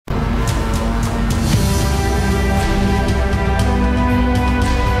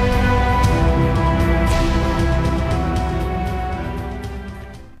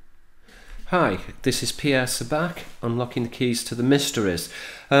this is Pierre SABAK, Unlocking the Keys to the Mysteries.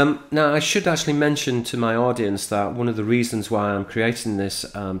 Now I should actually mention to my audience that one of the reasons why I'm creating this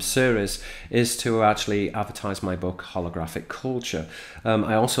series is to actually advertise my book Holographic Culture.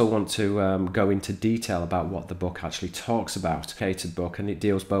 I also want to go into detail about what the book actually talks about. Catered book, and it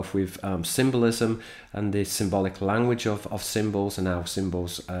deals both with symbolism and the symbolic language of symbols and how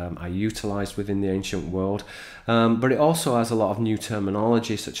symbols are utilized within the ancient world. But it also has a lot of new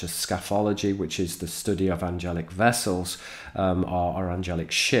terminology such as scaphology, which is the study of angelic vessels or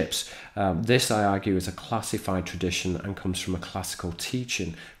angelic ships. This, I argue, is a classified tradition and comes from a classical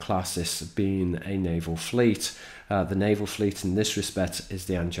teaching, classis being a naval fleet. The naval fleet in this respect is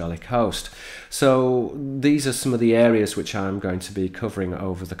the angelic host. So these are some of the areas which I'm going to be covering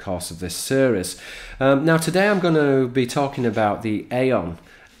over the course of this series. Now today I'm going to be talking about the Aeon.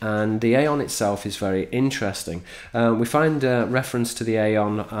 And the Aeon itself is very interesting. We find reference to the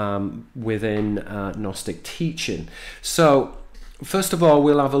Aeon within Gnostic teaching. So first of all,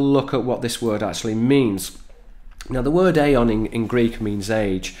 we'll have a look at what this word actually means. Now the word Aeon in Greek means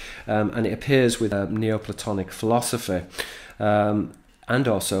age, and it appears with Neoplatonic philosophy. And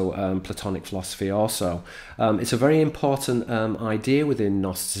also Platonic philosophy also. It's a very important idea within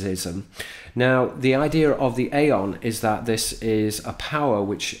Gnosticism. Now, the idea of the Aeon is that this is a power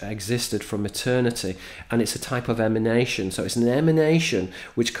which existed from eternity, and it's a type of emanation. So it's an emanation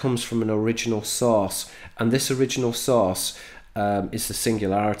which comes from an original source, and this original source is the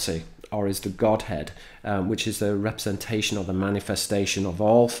singularity, or is the Godhead, which is the representation or the manifestation of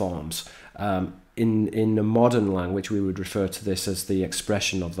all forms. In the modern language, we would refer to this as the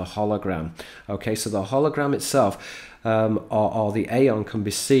expression of the hologram. Okay, so the hologram itself, or the Aeon, can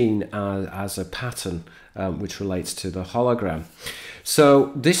be seen as a pattern which relates to the hologram.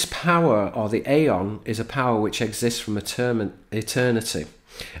 So this power, or the Aeon, is a power which exists from eternity,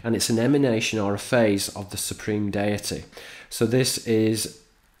 and it's an emanation or a phase of the supreme deity. So this is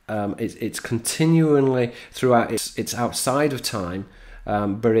it's continually throughout. It's outside of time.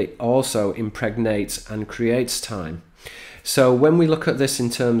 But it also impregnates and creates time. So when we look at this in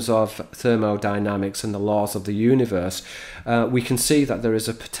terms of thermodynamics and the laws of the universe, we can see that there is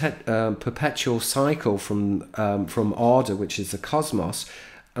a perpetual cycle from order, which is the cosmos,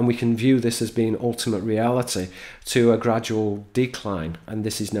 and we can view this as being ultimate reality, to a gradual decline, and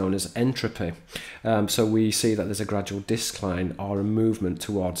this is known as entropy. So we see that there's a gradual decline or a movement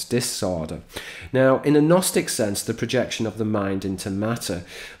towards disorder. Now, in a Gnostic sense, the projection of the mind into matter.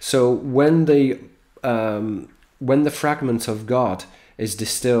 So when the fragment of God is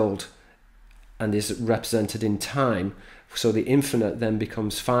distilled and is represented in time, so the infinite then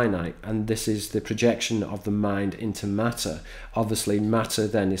becomes finite, and this is the projection of the mind into matter. Obviously, matter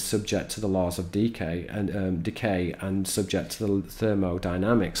then is subject to the laws of decay and subject to the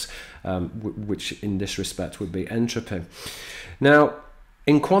thermodynamics, which in this respect would be entropy. Now,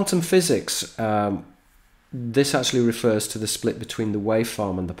 in quantum physics, this actually refers to the split between the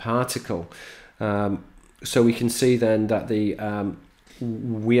waveform and the particle. So we can see then that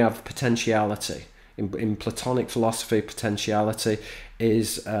we have potentiality. In Platonic philosophy, potentiality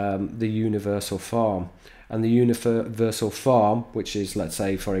is the universal form. And the universal form, which is, let's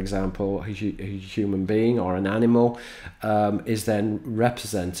say, for example, a human being or an animal, is then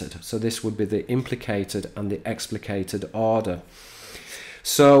represented. So this would be the implicated and the explicated order.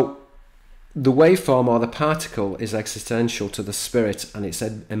 So the waveform or the particle is existential to the spirit and its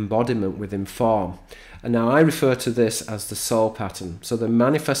embodiment within form. And now I refer to this as the soul pattern. So the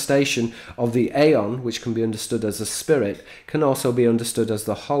manifestation of the Aeon, which can be understood as a spirit, can also be understood as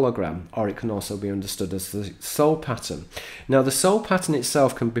the hologram, or it can also be understood as the soul pattern. Now the soul pattern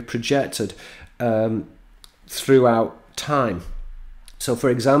itself can be projected throughout time. So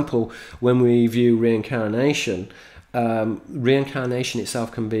for example, when we view reincarnation, reincarnation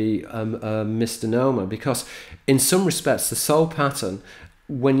itself can be a misnomer, because in some respects the soul pattern,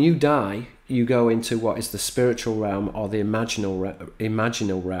 when you die, you go into what is the spiritual realm, or the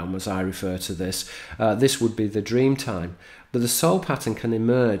imaginal realm, as I refer to this. This would be the dream time. But the soul pattern can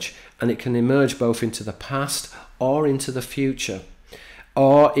emerge, and it can emerge both into the past or into the future.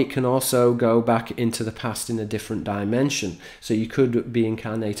 Or it can also go back into the past in a different dimension. So you could be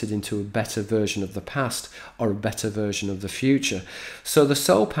incarnated into a better version of the past or a better version of the future. So the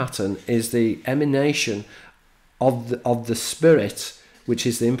soul pattern is the emanation of the spirit, which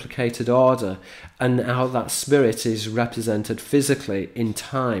is the implicated order, and how that spirit is represented physically in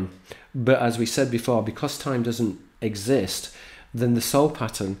time. But as we said before, because time doesn't exist, then the soul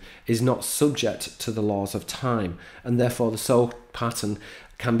pattern is not subject to the laws of time, and therefore the soul pattern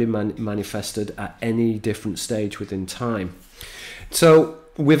can be manifested at any different stage within time. So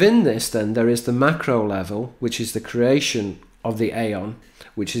within this then there is the macro level, which is the creation of the aeon,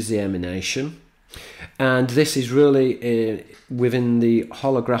 which is the emanation. And this is really within the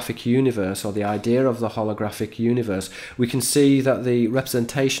holographic universe, or the idea of the holographic universe. We can see that the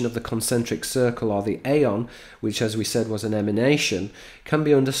representation of the concentric circle, or the aeon, which as we said was an emanation, can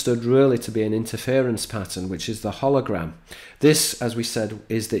be understood really to be an interference pattern, which is the hologram. This, as we said,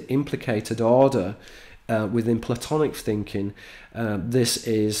 is the implicated order. Within Platonic thinking, this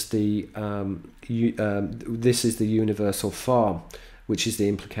is the universal form, which is the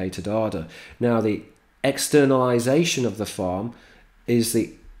implicated order. Now, the externalization of the form is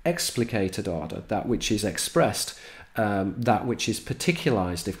the explicated order, that which is expressed, that which is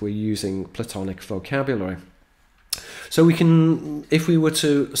particularized, if we're using Platonic vocabulary. So we can, if we were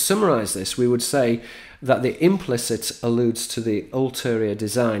to summarize this, we would say that the implicit alludes to the ulterior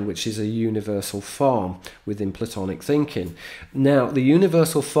design, which is a universal form within Platonic thinking. Now, the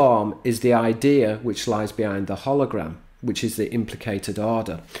universal form is the idea which lies behind the hologram, which is the implicated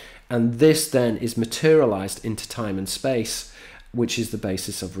order. And this then is materialized into time and space, which is the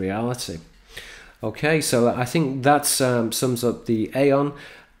basis of reality. Okay, so I think that sums up the Aeon.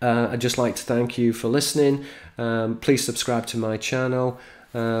 I'd just like to thank you for listening. Please subscribe to my channel.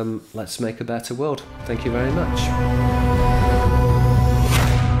 Let's make a better world. Thank you very much.